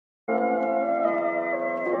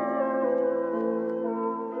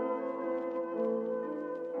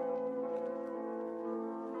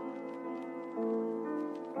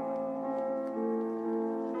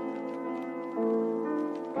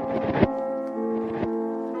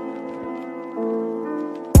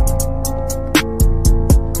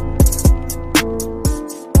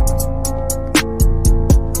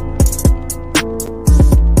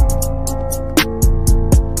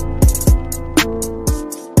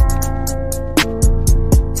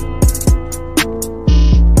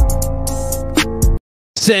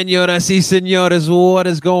Señoras y señores, what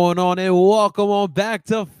is going on? And welcome on back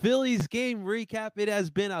to Phillies Game Recap. It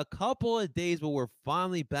has been a couple of days, but we're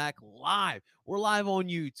finally back live. We're live on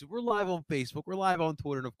YouTube. We're live on Facebook. We're live on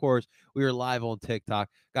Twitter. And, of course, we are live on TikTok.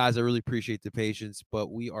 Guys, I really appreciate the patience,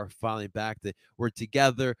 but we are finally back. We're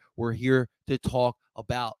together. We're here to talk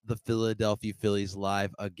about the Philadelphia Phillies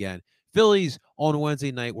live again. Phillies on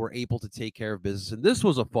Wednesday night were able to take care of business, and this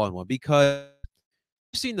was a fun one because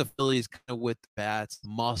seen the Phillies kind of with the bats,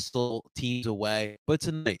 muscle teams away, but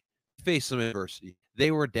tonight faced some adversity.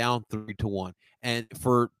 They were down 3-1, and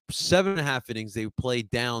for 7.5 innings, they played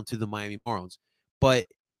down to the Miami Marlins. But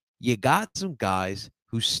you got some guys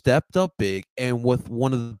who stepped up big, and with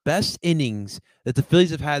one of the best innings that the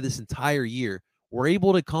Phillies have had this entire year, were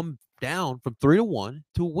able to come down from 3-1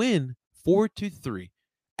 to win 4-3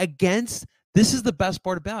 against. This is the best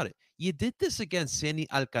part about it. You did this against Sandy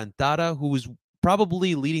Alcantara, who was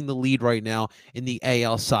probably leading the lead right now in the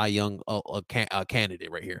AL Cy Young candidate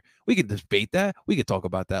right here. We could debate that. We could talk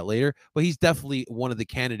about that later, but he's definitely one of the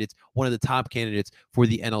candidates, one of the top candidates for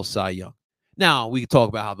the NL Cy Young. Now, we could talk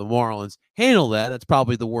about how the Marlins handle that. That's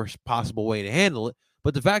probably the worst possible way to handle it.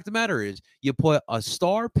 But the fact of the matter is, you put a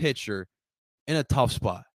star pitcher in a tough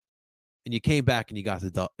spot, and you came back and you got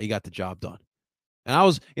the job done. And I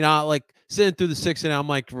was, like sitting through the sixth inning, I'm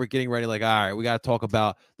like, we're getting ready, like, all right, we got to talk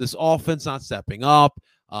about this offense not stepping up.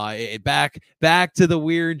 Back to the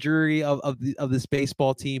weird jury of this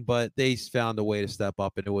baseball team, but they found a way to step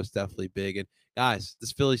up, and it was definitely big. And guys,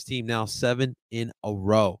 this Phillies team now 7 in a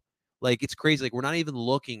row. Like, it's crazy. Like, we're not even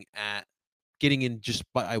looking at getting in just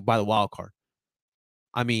by the wild card.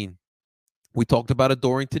 I mean, we talked about it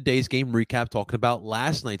during today's game recap, talking about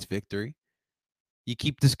last night's victory. You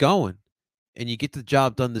keep this going, and you get the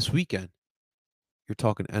job done this weekend. You're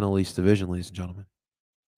talking NL East Division, ladies and gentlemen.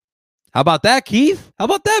 How about that, Keith? How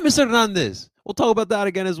about that, Mr. Hernandez? We'll talk about that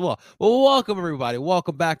again as well. Well, welcome, everybody.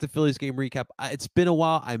 Welcome back to Phillies Game Recap. It's been a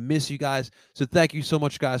while. I miss you guys. So thank you so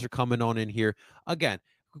much, guys, for coming on in here. Again,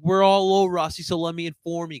 we're all a little rusty, so let me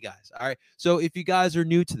inform you guys. All right. So if you guys are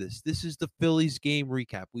new to this is the Phillies Game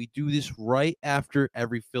Recap. We do this right after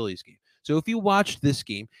every Phillies game. So if you watch this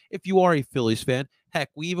game, if you are a Phillies fan, heck,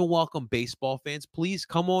 we even welcome baseball fans. Please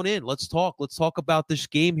come on in. Let's talk. Let's talk about this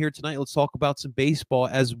game here tonight. Let's talk about some baseball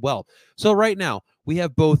as well. So right now, we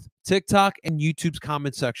have both TikTok and YouTube's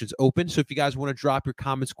comment sections open. So if you guys want to drop your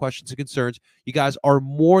comments, questions, and concerns, you guys are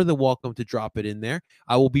more than welcome to drop it in there.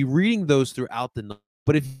 I will be reading those throughout the night.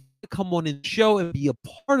 But if you come on in the show and be a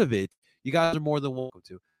part of it, you guys are more than welcome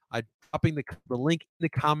to. I'm dropping the link in the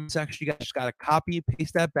comment section. You guys just got to copy and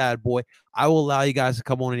paste that bad boy. I will allow you guys to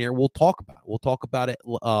come on in here. We'll talk about it. We'll talk about it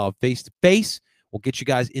face to face. We'll get you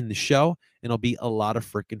guys in the show, and it'll be a lot of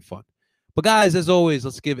freaking fun. But guys, as always,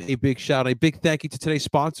 let's give a big shout out, a big thank you to today's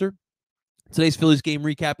sponsor. Today's Phillies Game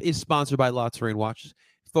Recap is sponsored by La Terrain Watches.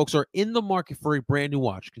 If folks are in the market for a brand new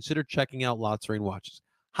watch, consider checking out La Terrain Watches.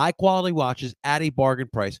 High quality watches at a bargain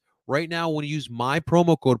price. Right now, when you use my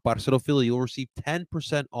promo code ParceroPhilly, you'll receive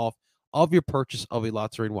 10% off of your purchase of a La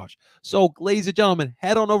Terrain watch. So, ladies and gentlemen,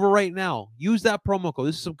 head on over right now. Use that promo code.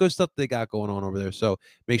 This is some good stuff they got going on over there. So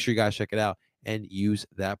make sure you guys check it out and use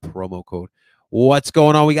that promo code. What's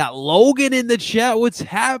going on? We got Logan in the chat. What's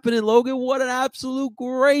happening, Logan? What an absolute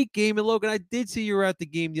great game. And Logan, I did see you were at the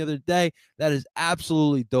game the other day. That is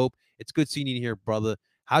absolutely dope. It's good seeing you here, brother.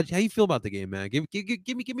 How you feel about the game, man? Give me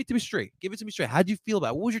to me straight. Give it to me straight. How'd you feel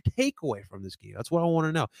about it? What was your takeaway from this game? That's what I want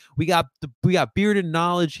to know. We got Bearded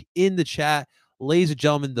Knowledge in the chat. Ladies and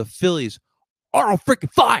gentlemen, the Phillies are on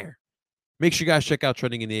freaking fire. Make sure you guys check out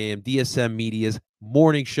Trending in the AM, DSM Media's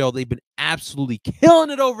morning show. They've been absolutely killing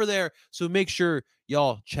it over there. So make sure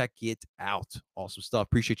y'all check it out. Awesome stuff.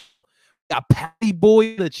 Appreciate you. Got Patty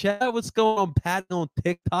Boy in the chat. What's going on, Patty, on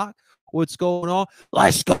TikTok? What's going on?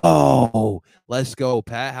 Let's go. Let's go,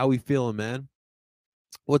 Pat. How we feeling, man?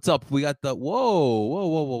 What's up? We got the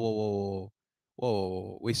whoa.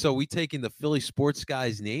 Wait, so we taking the Philly sports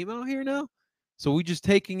guy's name out here now? So we just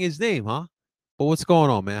taking his name, huh? But what's going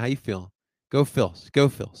on, man? How you feeling? Go Phils. Go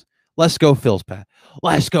Phils. Let's go Phils, Pat.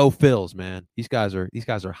 Let's go Phils, man. These guys are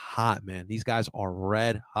hot, man. These guys are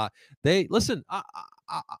red hot. They listen,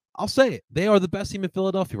 I'll say it. They are the best team in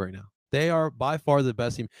Philadelphia right now. They are by far the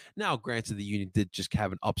best team. Now, granted, the Union did just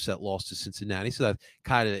have an upset loss to Cincinnati, so that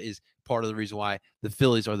kind of is part of the reason why the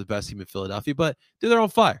Phillies are the best team in Philadelphia. But dude, they're on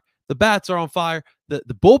fire. The bats are on fire. The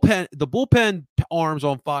bullpen arms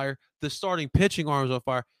on fire. The starting pitching arms on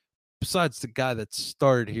fire. Besides the guy that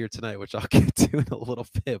started here tonight, which I'll get to in a little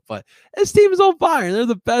bit, but this team is on fire. They're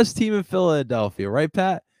the best team in Philadelphia, right,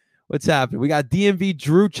 Pat? What's happening? We got DMV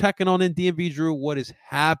Drew checking on in. DMV Drew, what is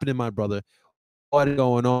happening, my brother? What is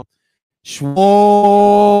going on? Schwarber.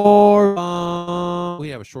 We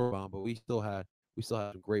have a short bomb, but we still had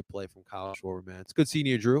some great play from Kyle Schwarber, man. It's good seeing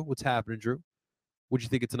you, Drew. What's happening, Drew? What'd you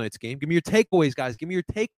think of tonight's game? Give me your takeaways, guys. Give me your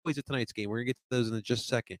takeaways of tonight's game. We're gonna get to those in just a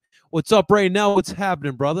second. What's up right now? What's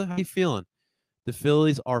happening, brother? How you feeling? The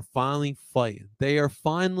Phillies are finally fighting. They are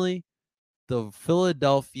finally the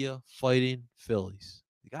Philadelphia Fighting Phillies.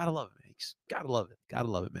 You gotta love it, man. You gotta love it. Gotta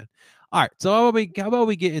love it, man. All right. So how about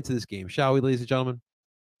we get into this game, shall we, ladies and gentlemen?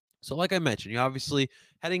 So, like I mentioned, you obviously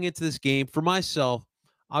heading into this game for myself.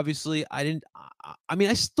 Obviously, I didn't. I mean,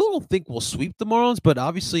 I still don't think we'll sweep the Marlins, but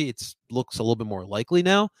obviously, it looks a little bit more likely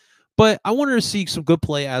now. But I wanted to see some good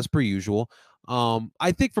play as per usual.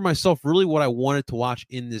 I think for myself, really, what I wanted to watch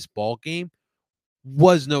in this ball game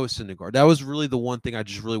was Noah Syndergaard. That was really the one thing I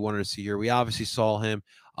just really wanted to see here. We obviously saw him.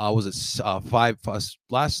 Was it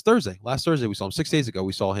last Thursday? Last Thursday we saw him. 6 days ago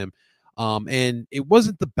we saw him, and it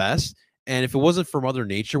wasn't the best. And if it wasn't for Mother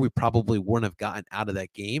Nature, we probably wouldn't have gotten out of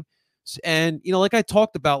that game. And like I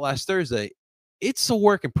talked about last Thursday, it's a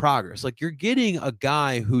work in progress. Like, you're getting a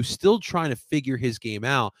guy who's still trying to figure his game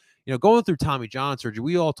out. Going through Tommy John surgery,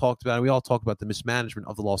 we all talked about it. We all talked about the mismanagement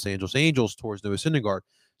of the Los Angeles Angels towards Noah Syndergaard.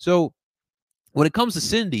 So when it comes to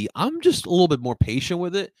Cindy, I'm just a little bit more patient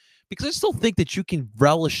with it because I still think that you can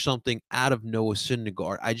relish something out of Noah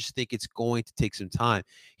Syndergaard. I just think it's going to take some time.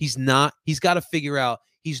 He's got to figure out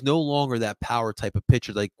he's no longer that power type of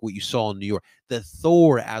pitcher like what you saw in New York, the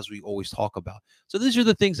Thor, as we always talk about. So these are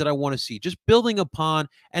the things that I want to see, just building upon.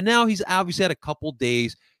 And now he's obviously had a couple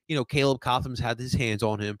days. Caleb Cotham's had his hands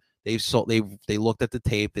on him. They looked at the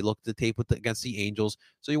tape. They looked at the tape against the Angels.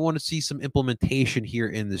 So you want to see some implementation here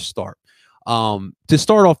in this start. To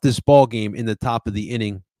start off this ball game in the top of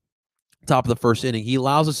the first inning, he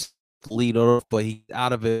allows us to lead off, but he's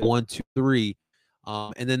out of it 1, 2, 3.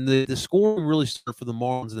 And then the scoring really started for the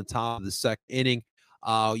Marlins in the top of the second inning.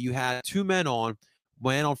 You had two men on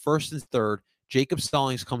first and third. Jacob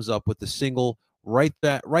Stallings comes up with the single right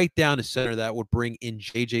down the center that would bring in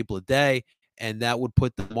JJ Bleday, and that would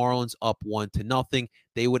put the Marlins up 1-0.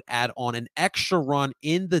 They would add on an extra run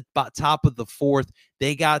in the top of the fourth.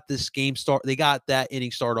 They got this game start. They got that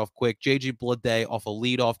inning start off quick. JJ Bleday off a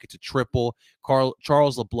leadoff gets a triple.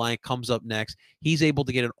 Charles LeBlanc comes up next. He's able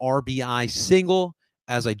to get an RBI single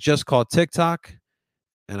as I just called TikTok,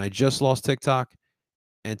 and I just lost TikTok,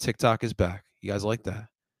 and TikTok is back. You guys like that?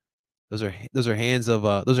 Those are hands of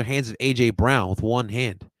AJ Brown with one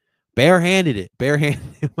hand. Barehanded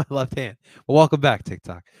in my left hand. Well, welcome back,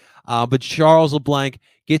 TikTok. But Charles LeBlanc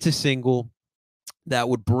gets a single that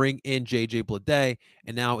would bring in JJ Bleday,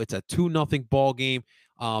 and now it's a 2-0 ball game.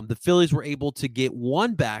 The Phillies were able to get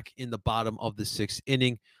one back in the bottom of the sixth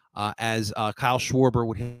inning as Kyle Schwarber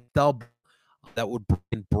would hit a double that would bring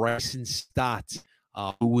in Bryson Stott,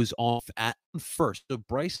 who was off at first. So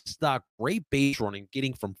Bryson Stott, great base running,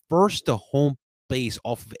 getting from first to home base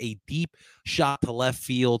off of a deep shot to left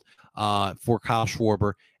field for Kyle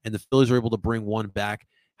Schwarber, and the Phillies were able to bring one back.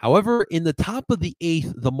 However, in the top of the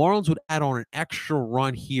eighth, the Marlins would add on an extra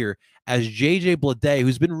run here as JJ Bleday,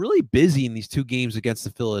 who's been really busy in these two games against the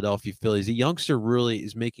Philadelphia Phillies. The youngster really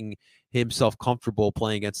is making himself comfortable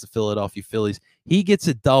playing against the Philadelphia Phillies. He gets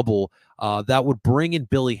a double that would bring in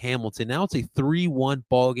Billy Hamilton. Now it's a 3-1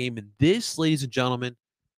 ball game, and this, ladies and gentlemen,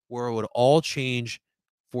 where it would all change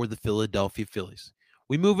for the Philadelphia Phillies.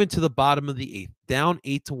 We move into the bottom of the eighth, down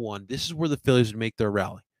 8-1. This is where the Phillies would make their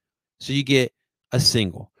rally. So you get a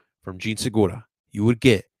single from Jean Segura. You would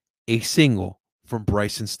get a single from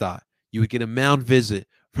Bryson Stott. You would get a mound visit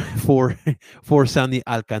for Sandy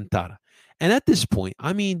Alcantara. And at this point,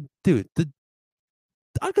 I mean, dude, the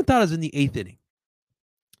Alcantara's in the eighth inning.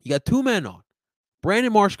 You got two men on.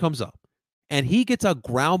 Brandon Marsh comes up, and he gets a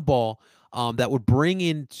ground ball that would bring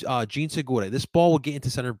in Jean Segura. This ball would get into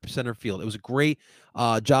center field. It was a great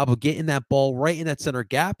job of getting that ball right in that center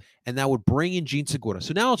gap, and that would bring in Jean Segura.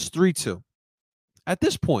 So now it's 3-2. At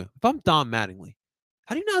this point, if I'm Don Mattingly,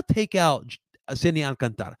 how do you not take out Sandy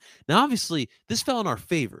Alcantara? Now, obviously, this fell in our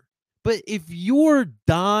favor. But if you're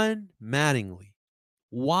Don Mattingly,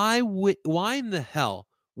 why in the hell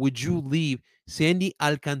would you leave Sandy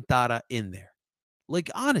Alcantara in there?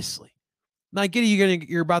 Like, honestly. Now, I get it,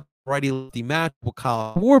 you're about the righty-lefty match with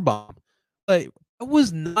Kyle Schwarber, but it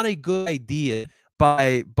was not a good idea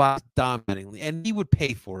by Don Mattingly, and he would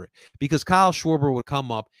pay for it because Kyle Schwarber would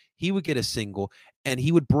come up, he would get a single, and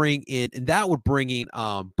he would bring in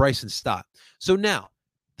Bryson Stott. So now,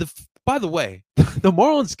 by the way, the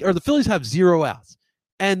Marlins or the Phillies have 0 outs,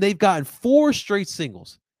 and they've gotten 4 straight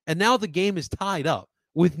singles, and now the game is tied up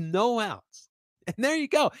with no outs. And there you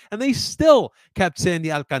go. And they still kept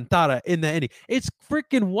Sandy Alcantara in the inning. It's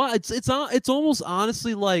freaking wild. It's almost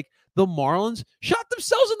honestly like the Marlins shot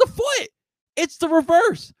themselves in the foot. It's the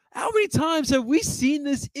reverse. How many times have we seen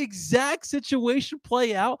this exact situation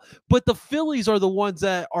play out? But the Phillies are the ones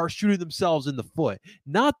that are shooting themselves in the foot,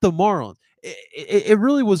 not the Marlins. It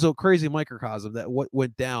really was a crazy microcosm that what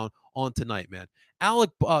went down on tonight, man. Alec,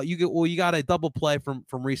 you got a double play from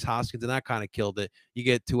Rhys Hoskins, and that kind of killed it. You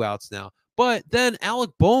get 2 outs now. But then Alec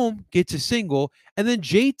Bohm gets a single, and then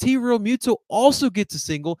JT Realmuto also gets a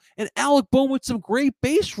single, and Alec Bohm with some great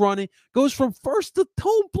base running goes from first to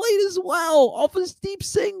home plate as well off his deep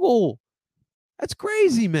single. That's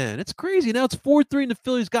crazy, man. It's crazy. Now it's 4-3, and the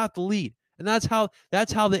Phillies got the lead, and that's how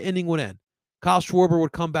the inning would end. Kyle Schwarber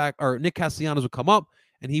would come back, or Nick Castellanos would come up,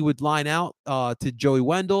 and he would line out to Joey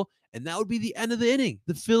Wendell, and that would be the end of the inning.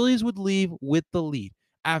 The Phillies would leave with the lead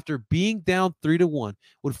after being down 3-1,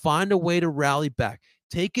 would find a way to rally back,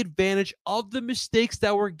 take advantage of the mistakes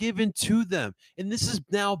that were given to them. And this is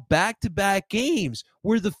now back-to-back games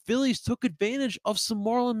where the Phillies took advantage of some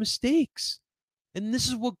Marlin mistakes. And this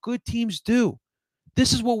is what good teams do.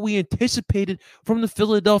 This is what we anticipated from the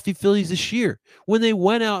Philadelphia Phillies this year when they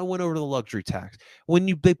went out and went over to the luxury tax. When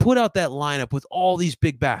they put out that lineup with all these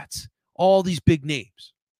big bats, all these big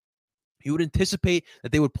names, you would anticipate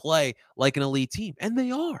that they would play like an elite team, and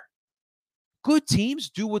they are. Good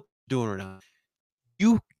teams do what they're doing right now.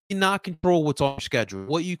 You cannot control what's on your schedule.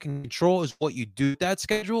 What you can control is what you do with that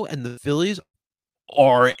schedule, and the Phillies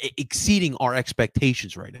are exceeding our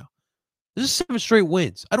expectations right now. This is 7 straight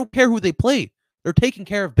wins. I don't care who they played. They're taking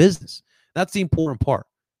care of business. That's the important part.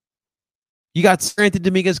 You got Seranthony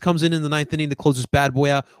Dominguez comes in the 9th inning to close this bad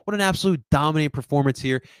boy out. What an absolute dominating performance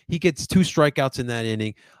here. He gets 2 strikeouts in that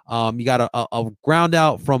inning. You got a ground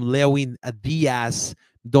out from Lewin Diaz,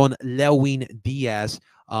 Don Lewin Diaz.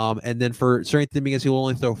 And then for Seranthony Dominguez, he will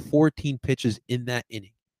only throw 14 pitches in that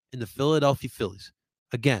inning. In the Philadelphia Phillies,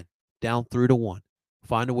 again, down 3-1.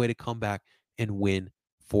 Find a way to come back and win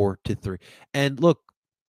 4-3. And look,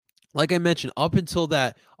 like I mentioned, up until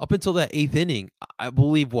that 8th inning, I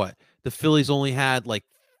believe the Phillies only had like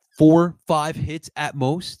 4-5 hits at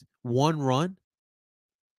most, 1 run,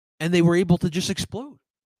 and they were able to just explode.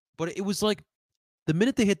 But it was like the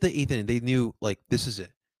minute they hit the 8th inning, they knew like this is it.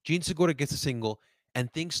 Gene Segura gets a single,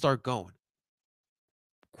 and things start going.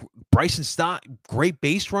 Bryson Stott, great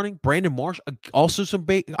base running. Brandon Marsh, also some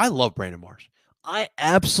base. I love Brandon Marsh. I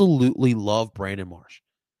absolutely love Brandon Marsh.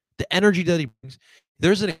 The energy that he brings.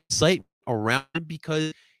 There's an excitement around him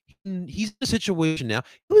because he's in a situation now.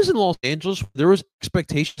 He was in Los Angeles. There was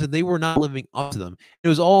expectations, and they were not living up to them. It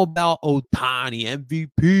was all about Ohtani, MVP,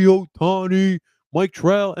 Ohtani, Mike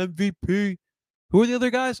Trout, MVP. Who are the other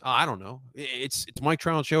guys? I don't know. It's Mike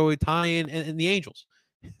Trout, Shohei Ohtani, and the Angels.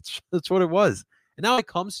 That's what it was. And now it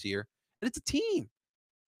comes here, and it's a team.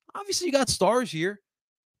 Obviously, you got stars here,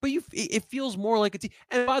 but it feels more like a team.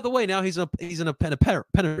 And by the way, now he's in a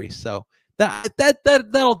pennant race, so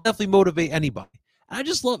that'll definitely motivate anybody. And I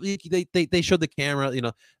just love they showed the camera,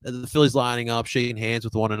 the Phillies lining up, shaking hands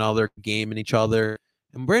with one another, gaming each other,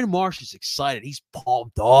 and Brandon Marsh is excited. He's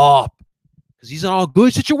pumped up because he's in a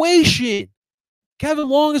good situation. Kevin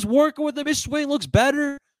Long is working with him. His swing looks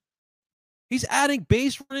better. He's adding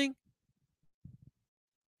base running.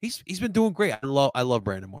 He's been doing great. I love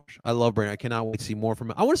Brandon Marsh. I love Brandon. I cannot wait to see more from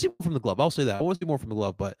him. I want to see more from the glove. I'll say that. I want to see more from the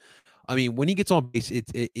glove. But I mean, when he gets on base,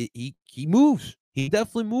 he moves. He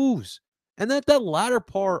definitely moves. And that latter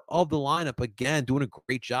part of the lineup, again, doing a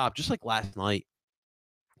great job, just like last night.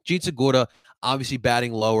 Gene Segura obviously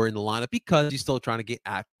batting lower in the lineup because he's still trying to get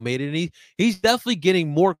acclimated, and he's definitely getting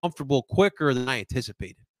more comfortable quicker than I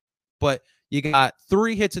anticipated. But you got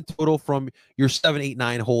 3 hits in total from your 7, 8,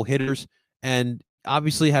 9 hole hitters, and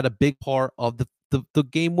obviously had a big part of the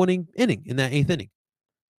game-winning inning in that 8th inning.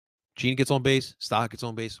 Gene gets on base, Stott gets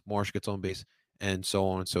on base, Marsh gets on base, and so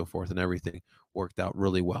on and so forth, and everything worked out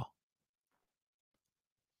really well.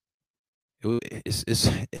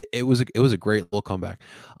 It was a great little comeback.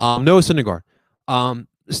 Noah Syndergaard,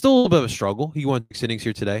 still a little bit of a struggle. He won 6 innings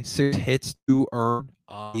here today, 6 hits, 2 earned.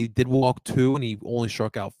 He did walk 2, and he only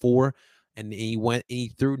struck out 4. And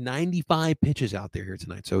he threw 95 pitches out there here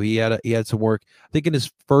tonight. So he had some work. I think in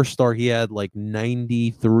his first start he had like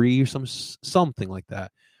 93 or something like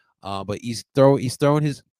that. But he's throwing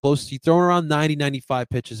around 90, 95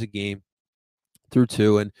 pitches a game through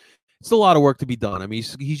 2, and it's a lot of work to be done. I mean,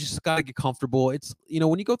 he's just got to get comfortable. It's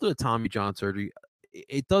when you go through the Tommy John surgery,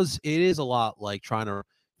 it is a lot like trying to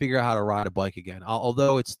figure out how to ride a bike again.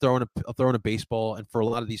 Although it's throwing a baseball, and for a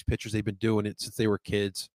lot of these pitchers, they've been doing it since they were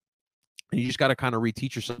kids. And you just got to kind of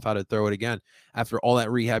reteach yourself how to throw it again after all that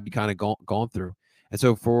rehab you kind of gone through. And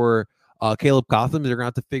so for Caleb Cotham, they're gonna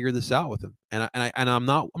have to figure this out with him.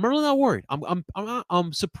 I'm really not worried.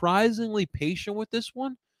 I'm surprisingly patient with this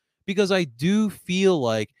one because I do feel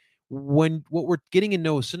like when what we're getting in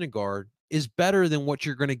Noah Syndergaard is better than what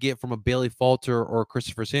you're going to get from a Bailey Falter or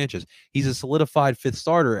Christopher Sanchez. He's a solidified fifth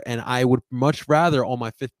starter, and I would much rather on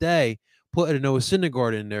my fifth day put a Noah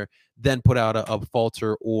Syndergaard in there than put out a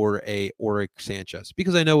Falter or a Sanchez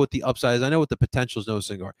because I know what the upside is. I know what the potential is. Noah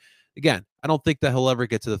Syndergaard. Again, I don't think that he'll ever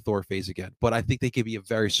get to the Thor phase again, but I think they could be a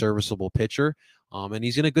very serviceable pitcher. And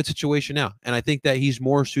he's in a good situation now. And I think that he's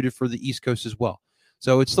more suited for the East Coast as well.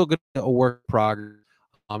 So it's still going to be a work in progress.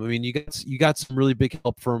 I mean, you got some really big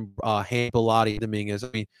help from Hank Bellotti Dominguez. I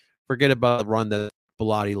mean, forget about the run that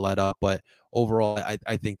Bellotti led up, but overall,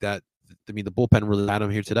 I think that the bullpen really had him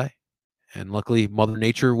here today. And luckily, Mother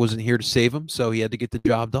Nature wasn't here to save him, so he had to get the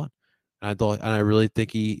job done. And I really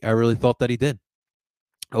thought that he did.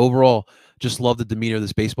 Overall, just love the demeanor of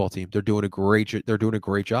this baseball team. They're doing a great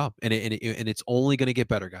job, and it's only going to get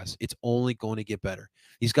better, guys. It's only going to get better.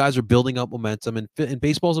 These guys are building up momentum, and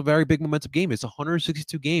baseball is a very big momentum game. It's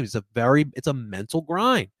 162 games. It's a mental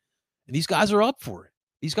grind, and these guys are up for it.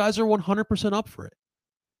 These guys are 100% up for it,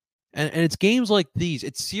 and it's games like these,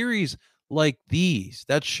 it's series like these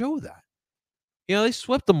that show that. They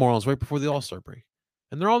swept the Marlins right before the All-Star break,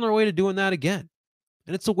 and they're on their way to doing that again,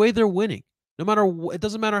 and it's the way they're winning. No matter what, it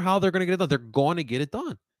doesn't matter how they're going to get it done. They're going to get it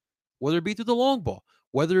done, whether it be through the long ball,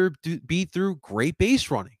 whether it be through great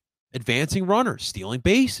base running, advancing runners, stealing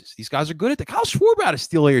bases. These guys are good at that. Kyle Schwarber had a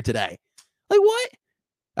steal here today. Like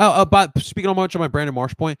what? But speaking on my Brandon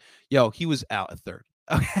Marsh point, he was out at third.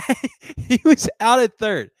 Okay, he was out at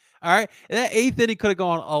third. All right, and that eighth inning could have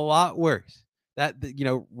gone a lot worse. That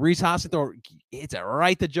Rhys Hoskins hits it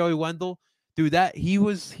right to Joey Wendell. Dude, he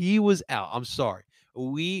was out. I'm sorry.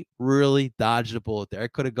 We really dodged a bullet there.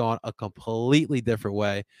 It could have gone a completely different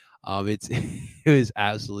way. It was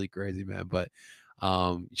absolutely crazy, man. But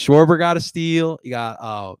Schwarber got a steal. You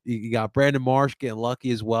got Brandon Marsh getting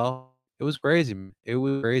lucky as well. It was crazy, man. It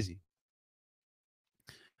was crazy.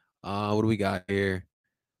 What do we got here?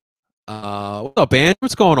 What's up, man?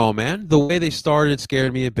 What's going on, man? The way they started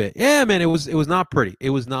scared me a bit. Yeah, man, it was not pretty.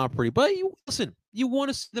 It was not pretty. But listen, you want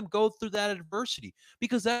to see them go through that adversity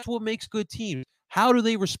because that's what makes good teams. How do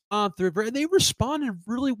they respond through it? They responded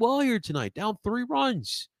really well here tonight. Down 3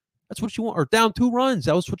 runs. That's what you want. Or down 2 runs.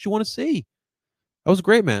 That was what you want to see. That was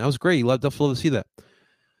great, man. That was great. You definitely love to see that.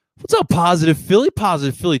 What's up, Positive Philly?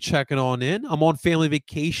 Positive Philly checking on in. I'm on family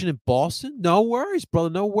vacation in Boston. No worries, brother.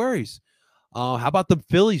 No worries. How about the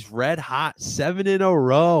Phillies? Red hot 7 in a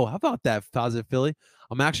row. How about that, Positive Philly?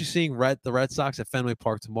 I'm actually seeing the Red Sox at Fenway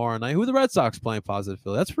Park tomorrow night. Who are the Red Sox playing, Positive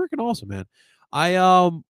Philly? That's freaking awesome, man.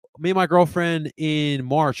 Me and my girlfriend in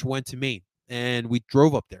March went to Maine, and we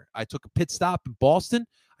drove up there. I took a pit stop in Boston.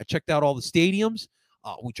 I checked out all the stadiums.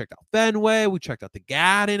 We checked out Fenway. We checked out the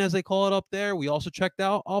Garden, as they call it up there. We also checked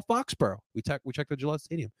out Foxborough. We checked out Gillette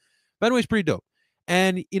Stadium. Fenway's pretty dope.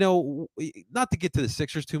 And, not to get to the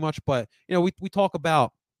Sixers too much, but, we talk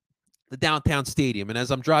about the downtown stadium. And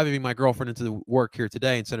as I'm driving my girlfriend into the work here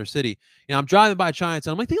today in Center City, I'm driving by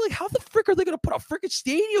Chinatown. I'm like, how the frick are they going to put a freaking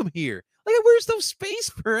stadium here? Like, where's no space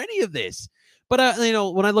for any of this? But,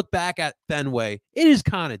 when I look back at Fenway, it is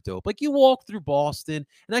kind of dope. Like, you walk through Boston, and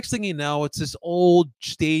next thing you know, it's this old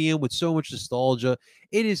stadium with so much nostalgia.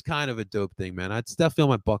 It is kind of a dope thing, man. It's definitely on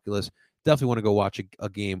my bucket list. Definitely want to go watch a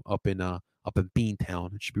game up in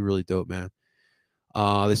Beantown. It should be really dope, man.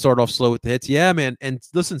 They started off slow with the hits. Yeah, man. And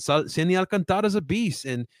listen, Sandy Alcantara's a beast.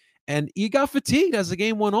 And he got fatigued as the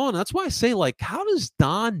game went on. That's why I say, like, how does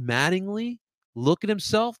Don Mattingly look at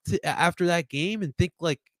himself after that game and think,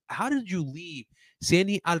 like, how did you leave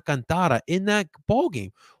Sandy Alcantara in that ball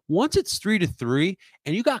game? Once it's 3-3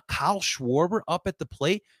 and you got Kyle Schwarber up at the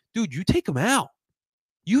plate, dude, you take him out.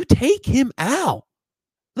 You take him out.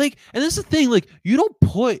 Like, and this is the thing, like, you don't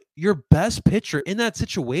put your best pitcher in that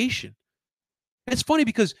situation. It's funny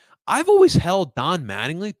because I've always held Don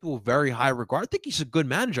Mattingly to a very high regard. I think he's a good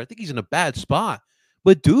manager. I think he's in a bad spot.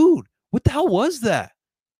 But, dude, what the hell was that?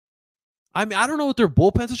 I mean, I don't know what their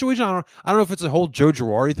bullpen situation. I don't know if it's a whole Joe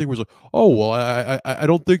Girardi thing where it's like, oh well, I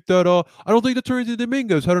don't think that Tony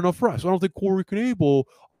Dominguez had enough rest. I don't think Corey Knebel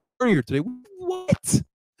earlier today. What?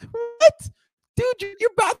 Dude,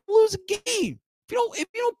 you're about to lose a game. If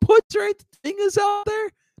you don't put Trey Dominguez out there.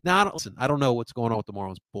 Now, I don't know what's going on with the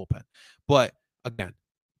Marlins bullpen, but again,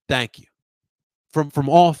 thank you from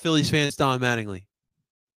all Phillies fans, Don Mattingly.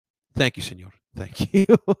 Thank you, senor. Thank you.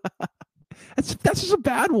 That's just a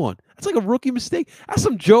bad one. That's like a rookie mistake. That's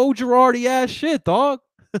some Joe Girardi ass shit, dog.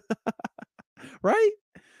 Right?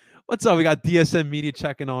 What's up? We got DSM Media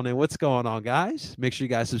checking on in. What's going on, guys? Make sure you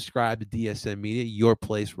guys subscribe to DSM Media, your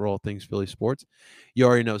place for all things Philly sports. You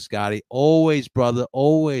already know, Scotty. Always, brother.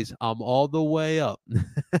 Always. I'm all the way up.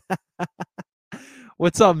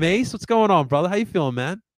 What's up, Mace? What's going on, brother? How you feeling,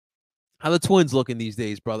 man? How the Twins looking these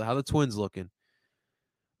days, brother? How the Twins looking?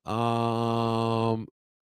 Yeah,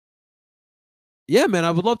 man.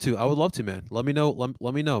 I would love to. I would love to, man. Let me know.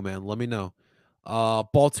 Let me know, man. Let me know.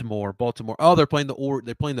 Baltimore. Oh, they're playing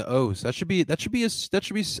they're playing the O's. That should be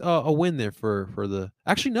a win there for the.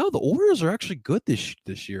 Actually, no, the Orioles are actually good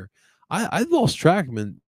this year. I lost track,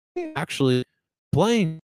 man. Actually,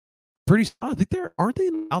 playing pretty. I think aren't they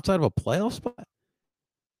outside of a playoff spot? Let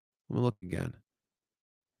me look again,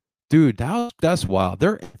 dude. That's wild.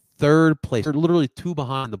 They're in third place. They're literally two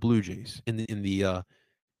behind the Blue Jays in the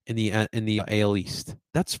AL East.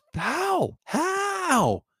 That's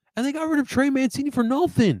how? And they got rid of Trey Mancini for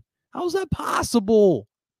nothing. How is that possible?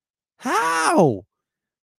 How?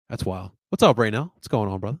 That's wild. What's up, right now? What's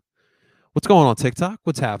going on, brother? What's going on TikTok?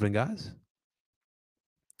 What's happening, guys?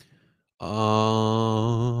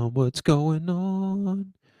 What's going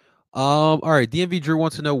on? All right. DMV Drew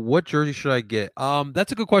wants to know, what jersey should I get?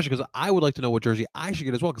 That's a good question, because I would like to know what jersey I should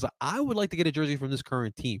get as well, because I would like to get a jersey from this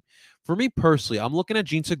current team. For me personally, I'm looking at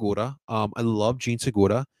Jean Segura. I love Jean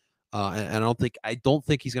Segura. And I don't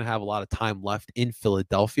think he's gonna have a lot of time left in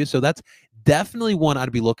Philadelphia. So that's definitely one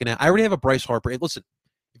I'd be looking at. I already have a Bryce Harper. Hey, listen,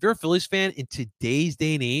 if you're a Phillies fan in today's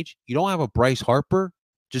day and age, you don't have a Bryce Harper,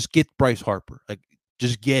 just get Bryce Harper. Like,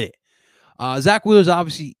 just get it. Zach Wheeler's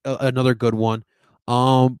obviously another good one.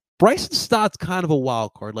 Bryson Stott's kind of a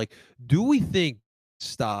wild card. Like, do we think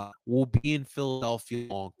Stott will be in Philadelphia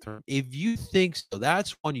long term? If you think so,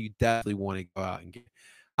 that's one you definitely want to go out and get.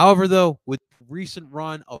 However, though, with recent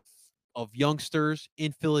run of youngsters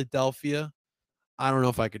in Philadelphia, I don't know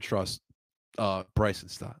if I could trust Bryson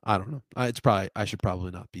Stott. I don't know. I should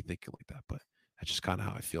probably not be thinking like that, but that's just kind of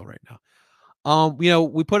how I feel right now.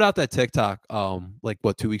 We put out that TikTok like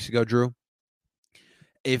what, 2 weeks ago, Drew,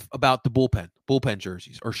 if about the bullpen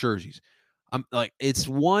jerseys or jerseys. I'm like, it's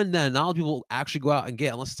one that not a lot of people actually go out and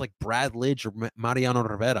get, unless it's like Brad Lidge or Mariano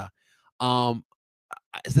Rivera. The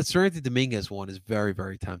Serenity Dominguez one is very,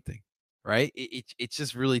 very tempting, right? It's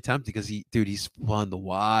just really tempting because he's fun to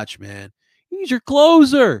watch, man. He's your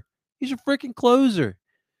closer. He's your freaking closer.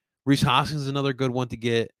 Rhys Hoskins is another good one to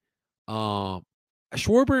get.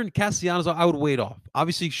 Schwarber and Castellanos, I would wait off.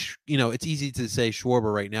 Obviously, it's easy to say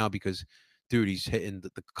Schwarber right now because, dude, he's hitting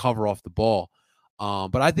the cover off the ball.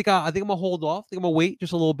 But I think I'm gonna hold off. I think I'm gonna wait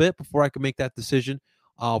just a little bit before I can make that decision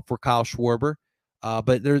for Kyle Schwarber.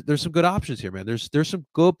 But there's some good options here, man. There's some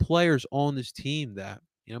good players on this team that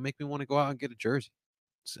make me want to go out and get a jersey.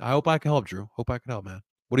 So I hope I can help, Drew. Hope I can help, man.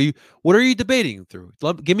 What are you debating through?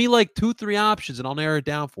 Give me like 2-3 options, and I'll narrow it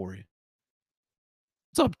down for you.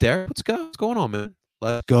 What's up, Derek? What's going on, man?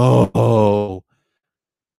 Let's go.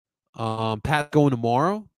 Pat going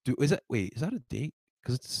tomorrow. Is that a date?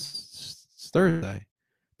 Because it's Thursday.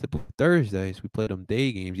 Typical Thursdays, we play them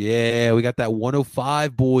day games. Yeah, we got that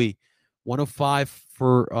 105, boy. 105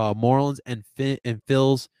 for Marlins and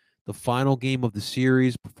Phils. The final game of the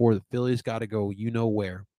series before the Phillies got to go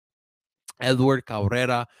where. Edward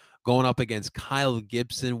Cabrera going up against Kyle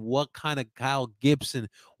Gibson. What kind of Kyle Gibson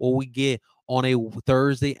will we get on a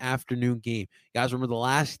Thursday afternoon game? You guys remember the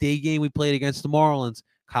last day game we played against the Marlins?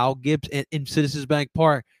 Kyle Gibson in Citizens Bank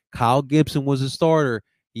Park. Kyle Gibson was a starter.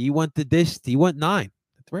 He went 9.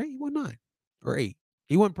 Right? He went 9 or 8.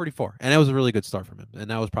 He went pretty far, and that was a really good start from him.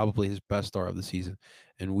 And that was probably his best start of the season.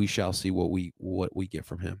 And we shall see what we get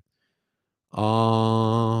from him.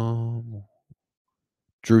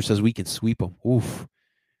 Drew says we can sweep them. Oof.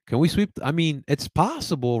 Can we sweep? I mean, it's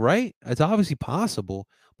possible, right? It's obviously possible.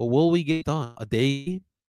 But will we get done? A day?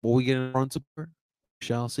 Will we get in front support? We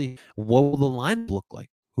shall see. What will the line look like?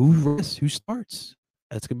 Who risks? Who starts?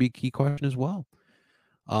 That's going to be a key question as well.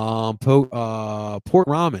 Port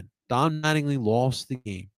Ramen. Don Mattingly lost the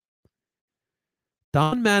game.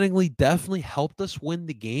 Don Mattingly definitely helped us win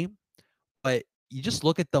the game, but you just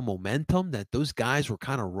look at the momentum that those guys were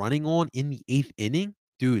kind of running on in the 8th inning.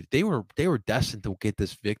 Dude, they were destined to get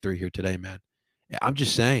this victory here today, man. I'm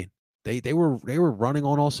just saying. They were running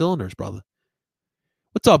on all cylinders, brother.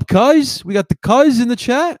 What's up, Cuz? We got the Cuz in the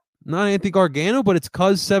chat. Not Anthony Gargano, but it's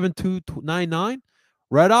Cuz7299.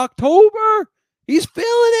 Red October. He's feeling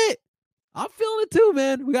it. I'm feeling it too,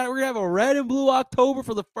 man. We're gonna have a red and blue October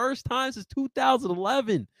for the first time since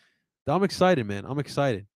 2011. I'm excited, man. I'm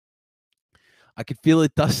excited. I can feel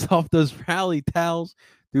it dust off those rally towels.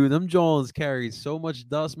 Dude, them Jones carry so much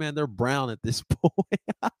dust, man. They're brown at this point.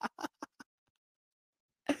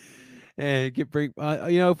 And get bring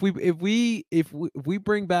if we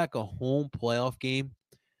bring back a home playoff game,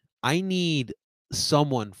 I need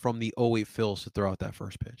someone from the '08 Phils to throw out that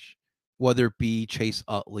first pitch, whether it be Chase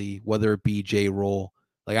Utley, whether it be Jay Roll.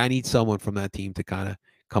 Like I need someone from that team to kind of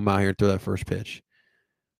come out here and throw that first pitch.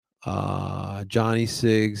 Johnny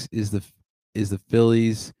Siggs is the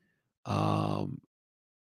Phillies. Um,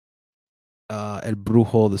 El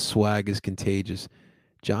Brujo, the swag is contagious.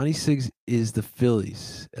 Johnny Siggs is the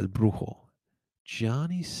Phillies. El Brujo.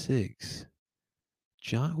 Johnny Siggs.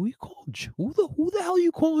 Who you calling? Who the hell are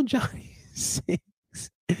you calling Johnny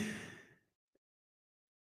Siggs?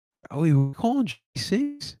 Oh, you calling Johnny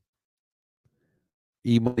Siggs?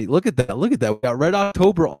 Look at that. Look at that. We got Red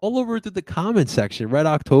October all over to the comment section. Red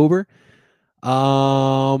October.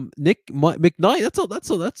 Nick McKnight. That's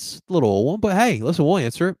a little old one, but hey, listen, we'll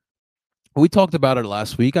answer it. We talked about it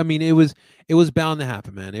last week. I mean, it was bound to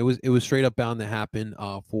happen, man. It was straight up bound to happen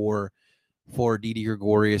for Didi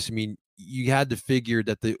Gregorius. I mean, you had to figure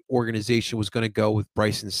that the organization was going to go with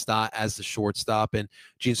Bryson Stott as the shortstop and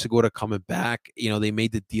Gene Segura coming back. You know, they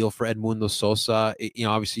made the deal for Edmundo Sosa.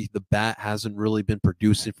 Obviously the bat hasn't really been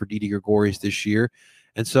producing for Didi Gregorius this year.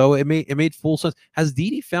 And so it made full sense. Has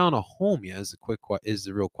Didi found a home yet? Is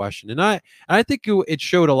the real question. And I think it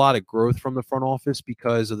showed a lot of growth from the front office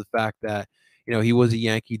because of the fact that, he was a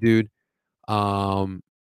Yankee dude.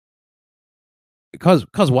 Because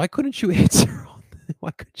why couldn't you answer?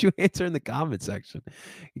 Why couldn't you answer in the comment section?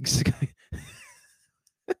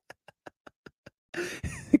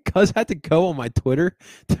 Because I had to go on my Twitter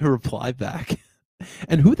to reply back.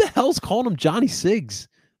 And who the hell's calling him Johnny Siggs?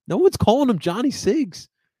 No one's calling him Johnny Siggs.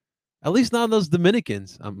 At least not those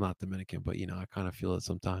Dominicans. I'm not Dominican, but I kind of feel it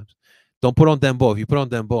sometimes. Don't put on Dembo. If you put on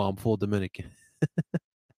Dembo, I'm full Dominican.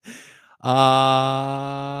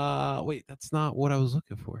 Wait, that's not what I was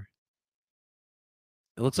looking for.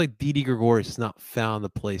 It looks like Didi Gregorius has not found the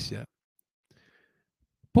place yet.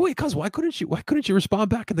 But wait, cuz why couldn't you respond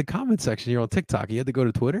back in the comment section here on TikTok? You had to go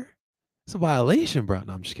to Twitter? It's a violation, bro.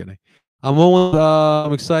 No, I'm just kidding.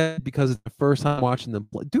 I'm excited because it's the first time watching them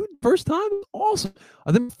play. Dude, first time? Awesome.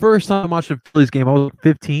 I think the first time watching the Phillies game, I was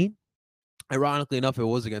 15. Ironically enough, it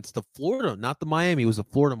was against the Florida, not the Miami. It was the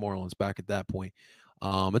Florida Marlins back at that point.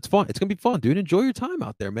 It's fun. It's gonna be fun, dude. Enjoy your time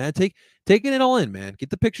out there, man. Taking it all in, man.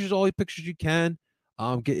 Get the pictures, all the pictures you can.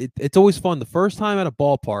 It's always fun. The first time at a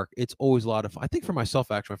ballpark, it's always a lot of fun. I think for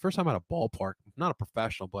myself, actually, my first time at a ballpark, not a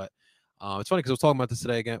professional, but it's funny because I was talking about this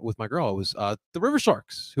today again with my girl. It was the River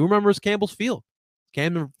Sharks. Who remembers Campbell's Field?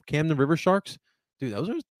 Camden River Sharks, dude.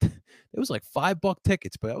 It was like $5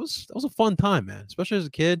 tickets, but that was a fun time, man. Especially as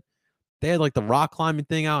a kid. They had like the rock climbing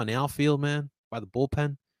thing out in the outfield, man, by the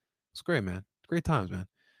bullpen. It's great, man. Great times, man.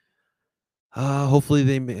 Hopefully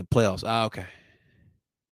they make playoffs. Okay.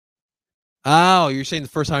 Oh, you're saying the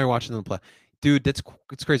first time you're watching them play. Dude, it's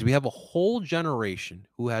crazy. We have a whole generation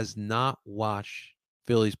who has not watched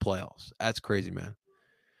Phillies playoffs. That's crazy, man.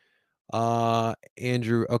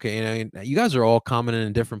 Andrew, okay, and you guys are all commenting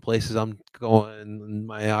in different places. I'm going,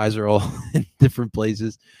 my eyes are all in different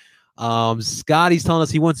places. Scotty's telling us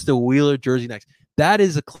he wants the Wheeler jersey next. That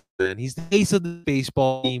is a clip, man. He's the ace of the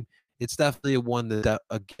baseball team. It's definitely a one that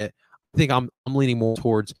get. I think I'm leaning more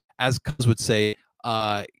towards, as Cuz would say,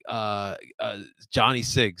 Johnny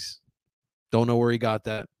Siggs. Don't know where he got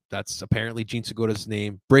that. That's apparently Gene Segura's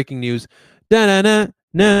name. Breaking news.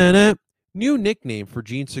 Da-na-na-na-na. New nickname for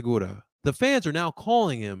Gene Segura. The fans are now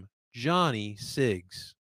calling him Johnny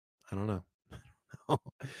Siggs. I don't know.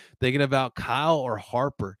 Thinking about Kyle or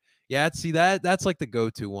Harper. Yeah, see that's like the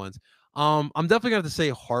go-to ones. I'm definitely gonna have to say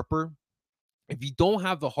Harper. If you don't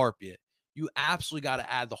have the Harp yet, you absolutely got to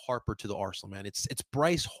add the Harper to the arsenal, man. It's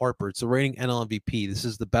Bryce Harper. It's the reigning NL MVP. This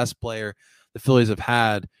is the best player the Phillies have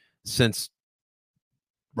had since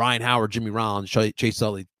Ryan Howard, Jimmy Rollins, Chase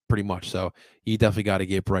Utley, pretty much. So you definitely got to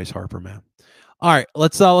get Bryce Harper, man. All right,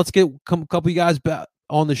 let's get a couple of you guys back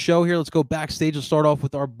on the show here. Let's go backstage. Let's start off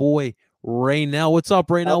with our boy Raynell. What's up,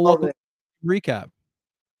 Raynell? Welcome to recap.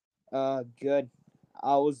 Good.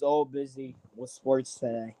 I was all busy with sports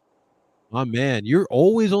today. My man, you're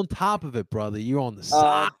always on top of it, brother. You're on the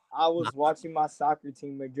side. I was watching my soccer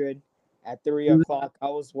team, Madrid, at 3 o'clock. I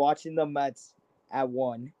was watching the Mets at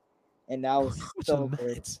 1, and that was so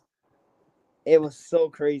good. It was so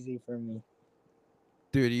crazy for me.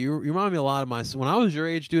 Dude, you remind me a lot of my when I was your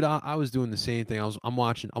age, dude. I was doing the same thing. I'm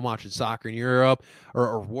watching soccer in Europe,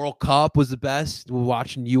 or World Cup was the best. We're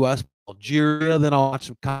watching U.S. Algeria, then I'll watch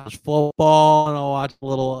some college football, and I'll watch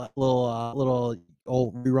little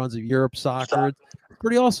old reruns of Europe soccer. It's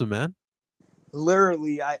pretty awesome, man.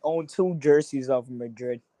 Literally, I own 2 jerseys of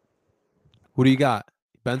Madrid. Who do you got?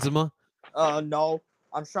 Benzema? No.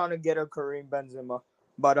 I'm trying to get a Kareem Benzema,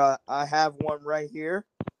 but I have one right here.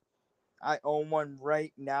 I own one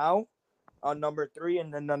right now, number 3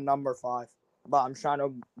 and then the number 5. But I'm trying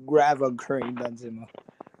to grab a Kareem Benzema.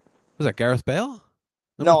 Was that Gareth Bale?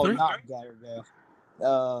 No, not Gareth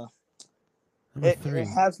Bale. Number 3. It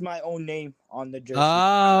has my own name on the jersey.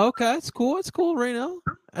 Okay, it's cool. It's cool right now.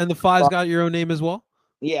 And the 5's got your own name as well.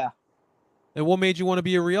 Yeah. And what made you want to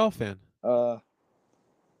be a Real fan? A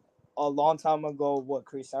long time ago, what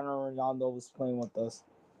Cristiano Ronaldo was playing with us.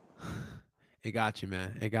 It got you,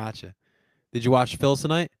 man. It got you. Did you watch Phil's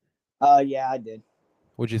tonight? Yeah, I did.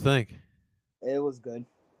 What'd you think? It was good.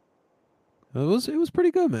 It was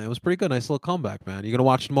pretty good, man. It was pretty good. Nice little comeback, man. You gonna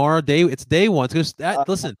watch tomorrow? It's day one. It's gonna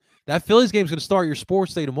listen. That Phillies game's gonna start your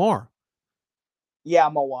sports day tomorrow. Yeah,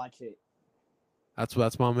 I'm gonna watch it.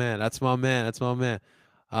 That's my man. That's my man.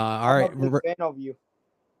 All right. I'm a big fan of you.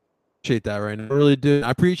 Appreciate that right now. I really do.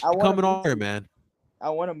 I appreciate you coming on here, man. I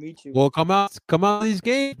want to meet you. Well, come out to these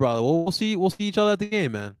games, brother. We'll see each other at the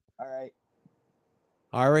game, man. All right.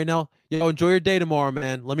 All right, now. Yo, enjoy your day tomorrow,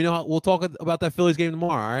 man. Let me know we'll talk about that Phillies game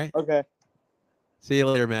tomorrow, all right? Okay. See you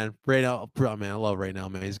later, man. Raynell, man, I love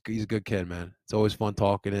Raynell, man. He's a good kid, man. It's always fun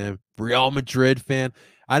talking to him. Real Madrid fan.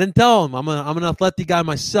 I didn't tell him I'm an Atleti guy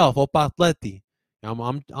myself. Opa Atleti. I'm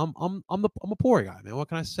a poor guy, man. What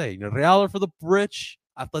can I say? Real for the rich,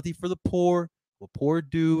 Atleti for the poor. I'm a poor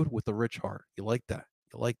dude with a rich heart. You like that?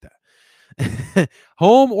 You like that?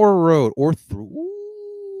 Home or road or through? Ooh.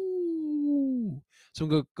 Some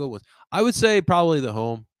good ones. I would say probably the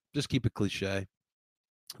home. Just keep it cliche.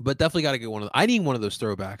 But definitely got to get one of I need one of those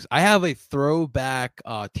throwbacks. I have a throwback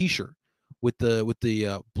T-shirt with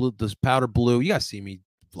the blue, this powder blue. You guys see me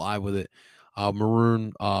fly with it,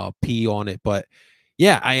 maroon P on it. But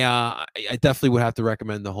yeah, I definitely would have to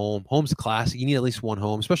recommend the home. Home's a classic. You need at least one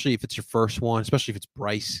home, especially if it's your first one. Especially if it's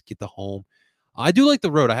Bryce, get the home. I do like the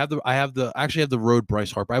road. I actually have the road Bryce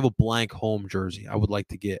Harper. I have a blank home jersey. I would like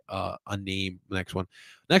to get a name. Next one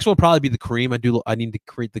will probably be the Kareem. I need to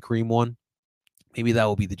create the Kareem one. Maybe that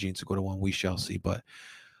will be the Gene Segura one. We shall see. But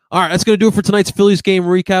all right, that's going to do it for tonight's Phillies game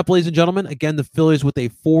recap, ladies and gentlemen. Again, the Phillies with a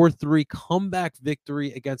 4-3 comeback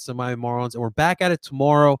victory against the Miami Marlins. And we're back at it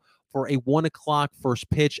tomorrow for a 1 o'clock first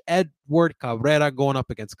pitch. Edward Cabrera going up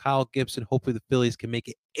against Kyle Gibson. Hopefully the Phillies can make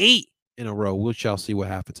it 8 in a row. We shall see what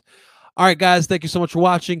happens. All right, guys, thank you so much for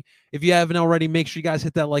watching. If you haven't already, make sure you guys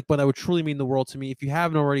hit that like button. That would truly mean the world to me. If you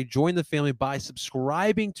haven't already, join the family by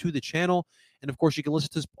subscribing to the channel. And, of course, you can listen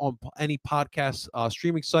to this on any podcast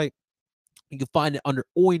streaming site. You can find it under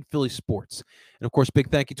Oin Philly Sports. And, of course,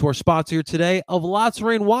 big thank you to our sponsor here today of Lots of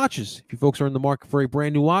Rain Watches. If you folks are in the market for a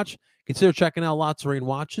brand new watch, consider checking out Lots of Rain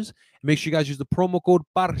Watches. And make sure you guys use the promo code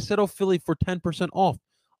ParceroPhilly for 10% off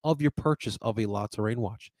of your purchase of a Lots of Rain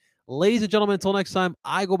watch. Ladies and gentlemen, until next time,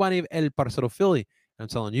 I go by the name of El Parcero Philly. And I'm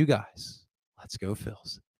telling you guys, let's go,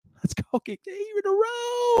 Phils. Let's go get 8 in a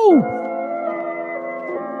row.